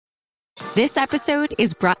This episode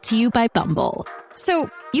is brought to you by Bumble. So,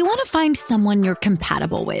 you want to find someone you're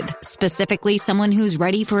compatible with, specifically someone who's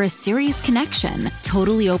ready for a serious connection,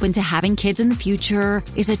 totally open to having kids in the future,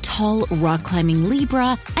 is a tall, rock-climbing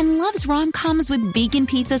Libra, and loves rom-coms with vegan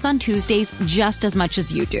pizzas on Tuesdays just as much as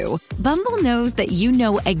you do. Bumble knows that you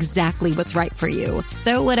know exactly what's right for you.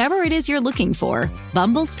 So whatever it is you're looking for,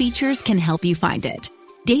 Bumble's features can help you find it.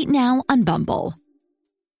 Date now on Bumble.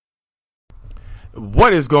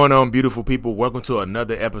 What is going on, beautiful people? Welcome to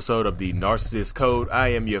another episode of the Narcissist Code. I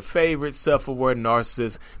am your favorite self-aware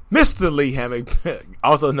narcissist, Mr. Lee Hammock,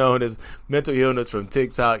 also known as Mental Illness from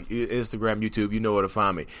TikTok, Instagram, YouTube. You know where to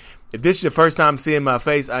find me. If this is your first time seeing my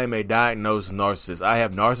face, I am a diagnosed narcissist. I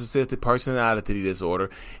have narcissistic personality disorder,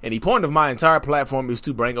 and the point of my entire platform is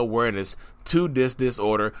to bring awareness to this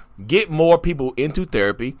disorder, get more people into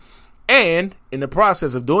therapy, and in the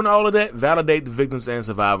process of doing all of that, validate the victims and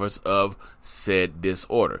survivors of said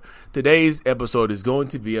disorder. Today's episode is going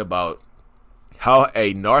to be about how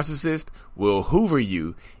a narcissist will hoover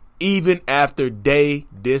you even after they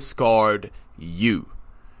discard you.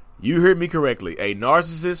 You heard me correctly. A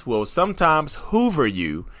narcissist will sometimes hoover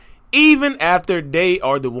you even after they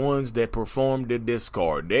are the ones that perform the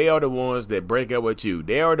discard. They are the ones that break up with you.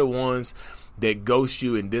 They are the ones that ghost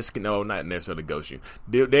you and disconnect. No, not necessarily ghost you.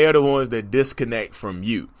 They are the ones that disconnect from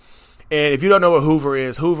you. And if you don't know what hoover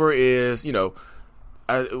is, hoover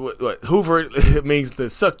means to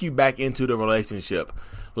suck you back into the relationship,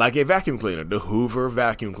 like a vacuum cleaner. The Hoover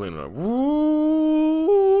vacuum cleaner.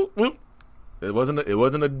 It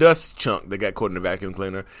wasn't a dust chunk that got caught in the vacuum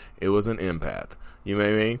cleaner. It was an empath. You know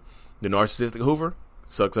what I mean? The narcissistic hoover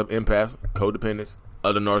sucks up empaths, codependents,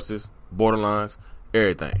 other narcissists, borderlines,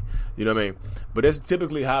 everything. You know what I mean? But that's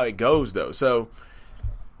typically how it goes, though. So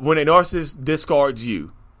when a narcissist discards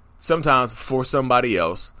you, sometimes for somebody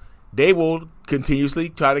else, they will continuously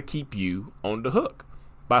try to keep you on the hook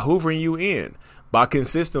by hoovering you in, by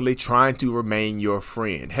consistently trying to remain your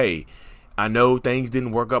friend. Hey, I know things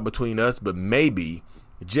didn't work out between us, but maybe,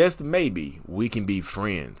 just maybe, we can be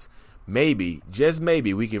friends. Maybe, just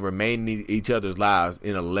maybe, we can remain in each other's lives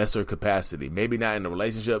in a lesser capacity. Maybe not in a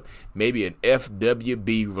relationship, maybe an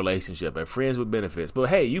FWB relationship, a friends with benefits. But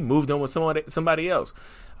hey, you moved on with somebody else.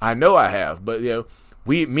 I know I have, but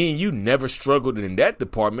me and you never struggled in that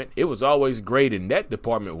department. It was always great in that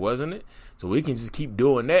department, wasn't it? So we can just keep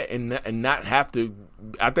doing that and not have to.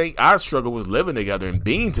 I think our struggle was living together and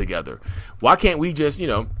being together. Why can't we just,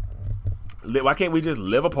 live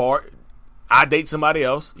apart? I date somebody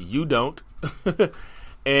else, you don't,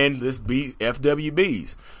 and let's be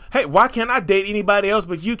FWBs. Hey, why can't I date anybody else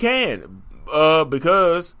but you can?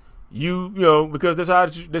 Because because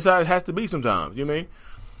that's how it has to be sometimes. You know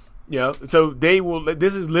what I mean? So they will.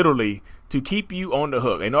 This is literally to keep you on the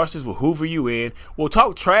hook. A narcissist will hoover you in, will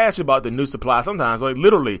talk trash about the new supply. Sometimes, like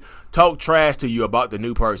literally, talk trash to you about the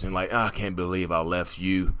new person. Like, I can't believe I left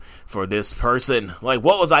you for this person. Like,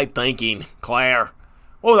 what was I thinking, Claire?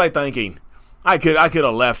 What was I thinking? I could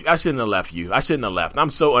have left. I shouldn't have left you. I shouldn't have left.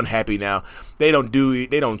 I'm so unhappy now. They don't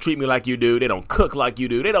treat me like you do. They don't cook like you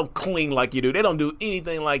do. They don't clean like you do. They don't do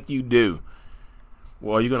anything like you do.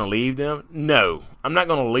 Well, are you going to leave them? No, I'm not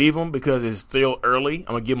going to leave them because it's still early.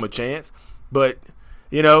 I'm going to give them a chance. But,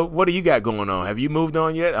 what do you got going on? Have you moved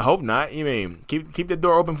on yet? I hope not. You mean, keep the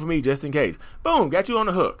door open for me just in case. Boom, got you on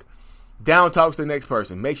the hook. Down talks the next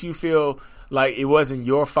person. Makes you feel like it wasn't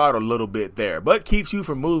your fault a little bit there, but keeps you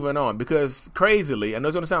from moving on. Because crazily, I know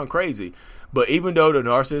it's going to sound crazy, but even though the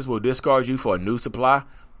narcissist will discard you for a new supply,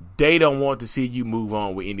 they don't want to see you move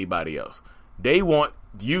on with anybody else. They want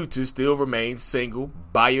you to still remain single,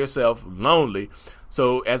 by yourself, lonely,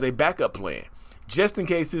 so as a backup plan. Just in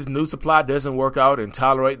case this new supply doesn't work out and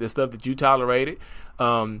tolerate the stuff that you tolerated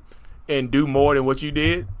and do more than what you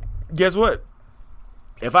did, guess what?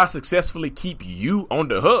 If I successfully keep you on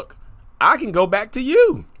the hook, I can go back to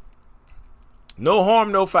you. No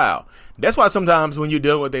harm, no foul. That's why sometimes when you're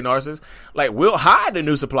dealing with a narcissist, like, we'll hide the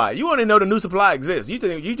new supply. You only know the new supply exists. You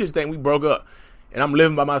just think we broke up and I'm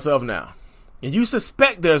living by myself now. And you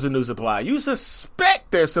suspect there's a new supply. You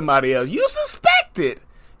suspect there's somebody else. You suspect it.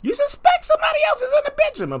 You suspect somebody else is in the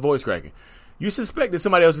picture. My voice cracking. You suspect that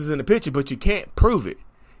somebody else is in the picture, but you can't prove it.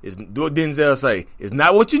 It's what Denzel say. It's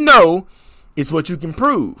not what you know. It's what you can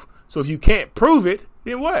prove. So if you can't prove it,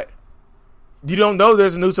 then what? You don't know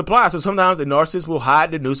there's a new supply. So sometimes the narcissist will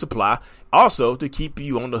hide the new supply also to keep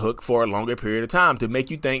you on the hook for a longer period of time, to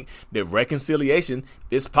make you think that reconciliation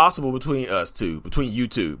is possible between us two, between you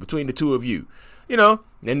two, between the two of you.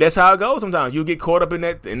 And that's how it goes sometimes. You get caught up in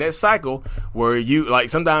that cycle where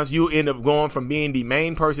sometimes you end up going from being the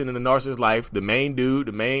main person in the narcissist's life, the main dude,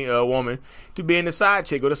 the main woman, to being the side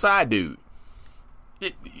chick or the side dude.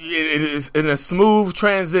 it is in a smooth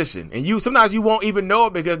transition, and sometimes you won't even know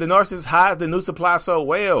it because the narcissist hides the new supply so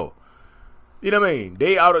well. You know what I mean?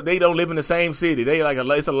 They don't live in the same city. They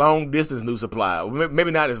it's a long distance new supply.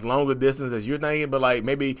 Maybe not as long a distance as you're thinking, but like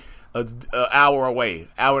maybe an hour away,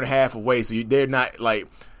 hour and a half away. So they're not like,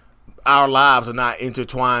 our lives are not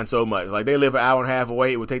intertwined so much. Like they live an hour and a half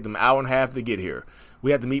away. It would take them an hour and a half to get here.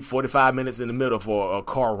 We have to meet 45 minutes in the middle for a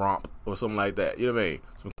car romp or something like that. You know what I mean?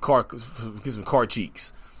 Get some car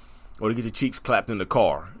cheeks, or to get your cheeks clapped in the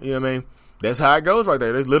car. You know what I mean? That's how it goes right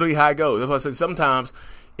there. That's literally how it goes. That's why I said sometimes,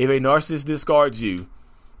 if a narcissist discards you,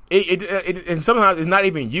 and sometimes it's not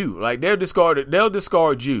even you. Like they'll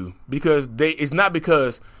discard you because it's not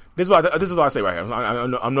because this is what I say right here. I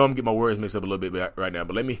know I'm getting my words mixed up a little bit right now,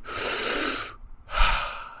 but let me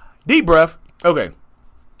deep breath. Okay,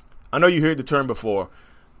 I know you heard the term before.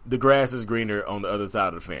 The grass is greener on the other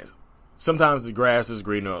side of the fence. Sometimes the grass is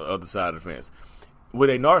greener on the other side of the fence. With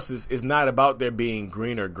a narcissist, it's not about there being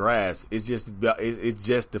greener grass. It's just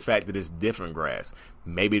the fact that it's different grass.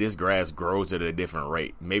 Maybe this grass grows at a different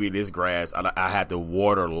rate. Maybe this grass I have to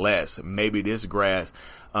water less. Maybe this grass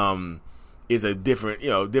is a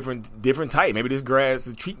different type. Maybe this grass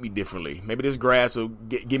will treat me differently. Maybe this grass will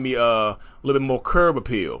give me a little bit more curb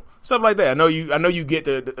appeal. Stuff like that. I know you get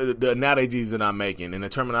the analogies that I'm making and the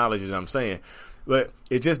terminology that I'm saying, but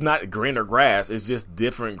it's just not greener grass. It's just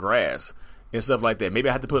different grass. And stuff like that. Maybe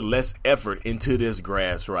I have to put less effort into this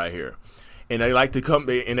grass right here. And they like to come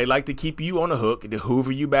and they like to keep you on the hook and to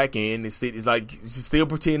hoover you back in. It's like still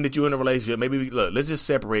pretend that you're in a relationship. Maybe let's just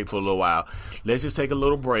separate for a little while. Let's just take a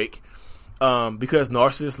little break. Because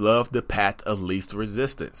narcissists love the path of least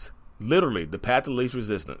resistance. Literally, the path of least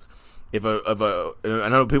resistance. I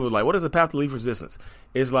know people are like, what is the path of least resistance?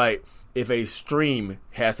 It's like if a stream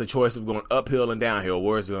has the choice of going uphill and downhill,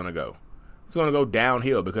 where is it going to go? It's going to go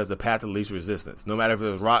downhill because the path of least resistance. No matter if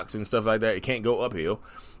there's rocks and stuff like that, it can't go uphill.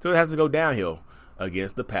 So it has to go downhill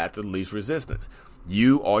against the path of least resistance.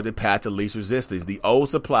 You are the path of least resistance. The old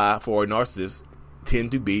supply for a narcissist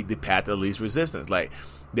tend to be the path of least resistance. Like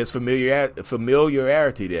there's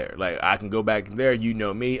familiarity there. Like I can go back there. You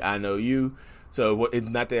know me. I know you. So it's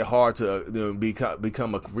not that hard to become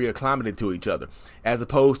reacclimated to each other, as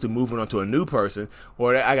opposed to moving on to a new person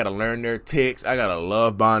where I got to learn their tics. I got to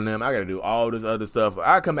love bomb them. I got to do all this other stuff.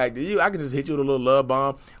 I come back to you. I can just hit you with a little love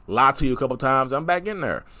bomb, lie to you a couple times. I'm back in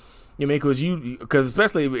there. You know what I mean? Because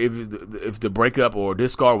especially if the breakup or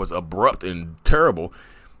discard was abrupt and terrible,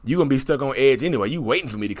 you're going to be stuck on edge anyway. You waiting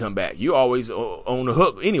for me to come back. You always on the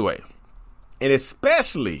hook anyway. And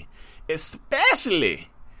especially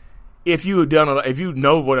if you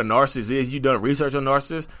know what a narcissist is, you done research on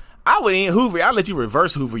narcissists, I wouldn't even hoover you. I'll let you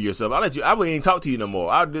reverse hoover yourself. I wouldn't even talk to you no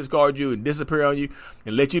more. I'll discard you and disappear on you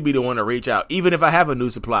and let you be the one to reach out. Even if I have a new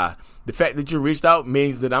supply, the fact that you reached out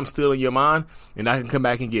means that I'm still in your mind and I can come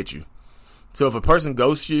back and get you. So if a person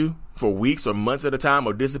ghosts you for weeks or months at a time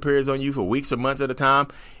or disappears on you for weeks or months at a time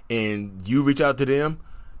and you reach out to them,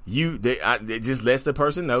 it just lets the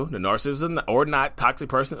person know, the narcissist or not, toxic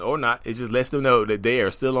person or not, it just lets them know that they are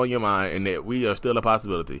still on your mind and that we are still a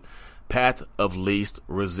possibility. Path of least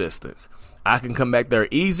resistance. I can come back there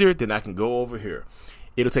easier than I can go over here.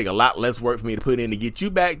 It'll take a lot less work for me to put in to get you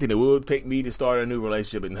back than it will take me to start a new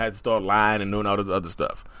relationship and have to start lying and doing all this other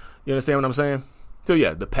stuff. You understand what I'm saying? So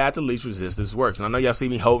yeah, the path of least resistance works. And I know y'all see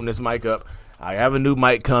me holding this mic up. I have a new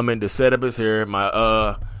mic coming. The setup is here.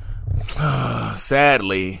 My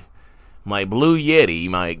sadly, my Blue Yeti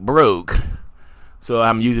mic broke. So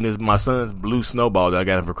I'm using my son's blue snowball that I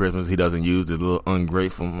got him for Christmas. He doesn't use. It's a little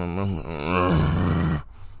ungrateful. But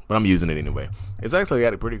I'm using it anyway. It's actually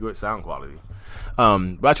got a pretty good sound quality.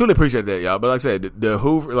 But I truly appreciate that, y'all. But like I said, the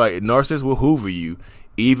hoover, like narcissists will hoover you,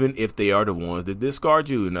 even if they are the ones that discard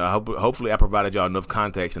you. And hopefully I provided y'all enough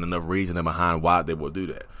context and enough reasoning behind why they will do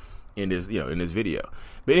that in this video.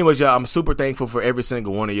 But anyways, y'all, I'm super thankful for every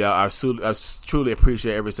single one of y'all. I truly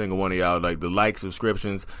appreciate every single one of y'all. Like the likes,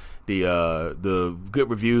 subscriptions, the good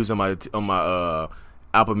reviews on my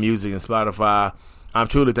Apple Music and Spotify. I'm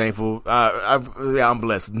truly thankful. I'm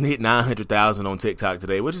blessed. Hit 900,000 on TikTok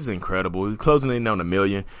today, which is incredible. We're closing in on 1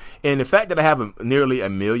 million. And the fact that I have nearly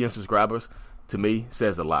 1 million subscribers, to me,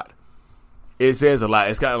 says a lot. It says a lot.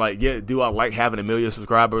 It's kind of like, yeah, do I like having 1 million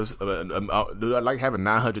subscribers? Do I like having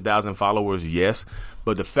 900,000 followers? Yes.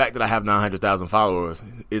 But the fact that I have 900,000 followers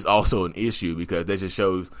is also an issue because that just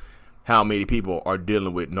shows how many people are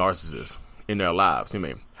dealing with narcissists in their lives. I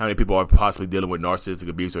mean, how many people are possibly dealing with narcissistic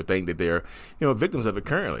abuse or think that they're, victims of it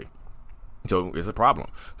currently. So it's a problem.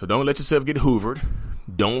 So don't let yourself get hoovered.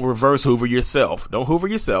 Don't reverse hoover yourself. Don't hoover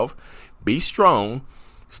yourself. Be strong.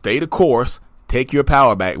 Stay the course. Take your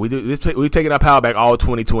power back. We're taking our power back all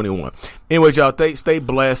 2021. Anyways, y'all, stay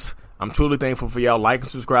blessed. I'm truly thankful for y'all. Like and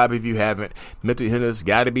subscribe if you haven't. Mental Hitters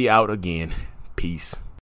got to be out again. Peace.